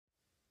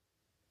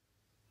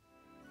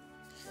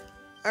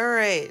All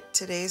right,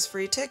 today's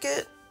free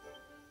ticket,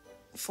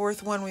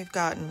 fourth one we've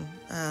gotten.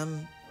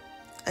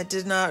 I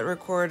did not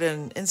record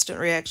an instant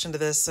reaction to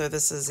this, so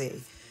this is a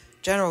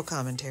general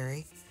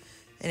commentary.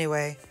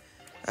 Anyway,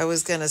 I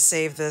was gonna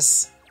save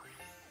this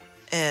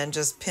and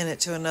just pin it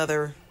to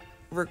another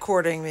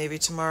recording maybe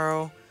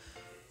tomorrow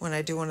when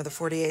I do one of the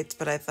 48s,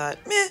 but I thought,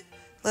 meh,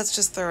 let's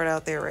just throw it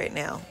out there right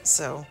now.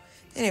 So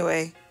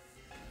anyway,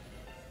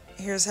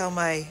 here's how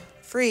my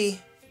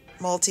free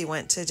multi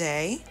went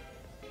today.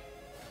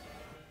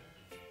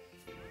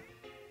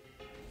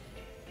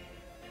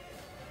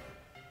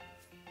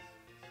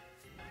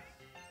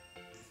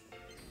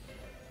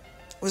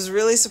 Was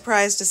really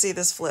surprised to see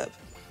this flip.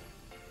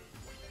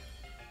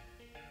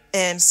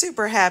 And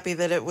super happy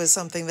that it was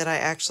something that I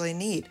actually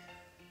need.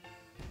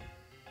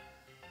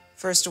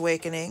 First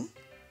Awakening.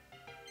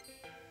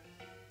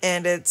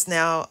 And it's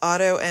now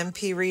auto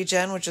MP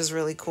regen, which is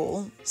really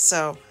cool.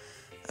 So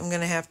I'm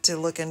going to have to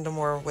look into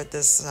more what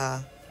this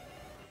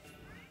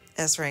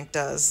S rank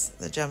does,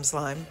 the gem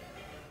slime.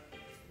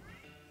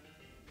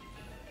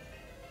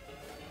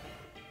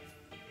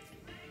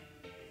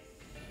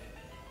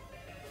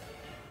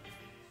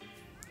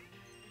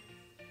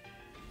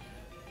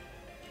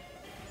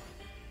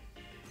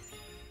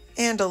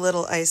 And a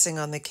little icing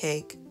on the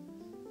cake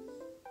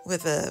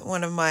with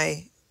one of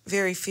my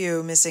very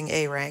few missing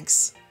A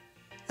ranks.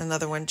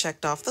 Another one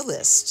checked off the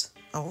list.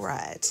 All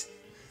right.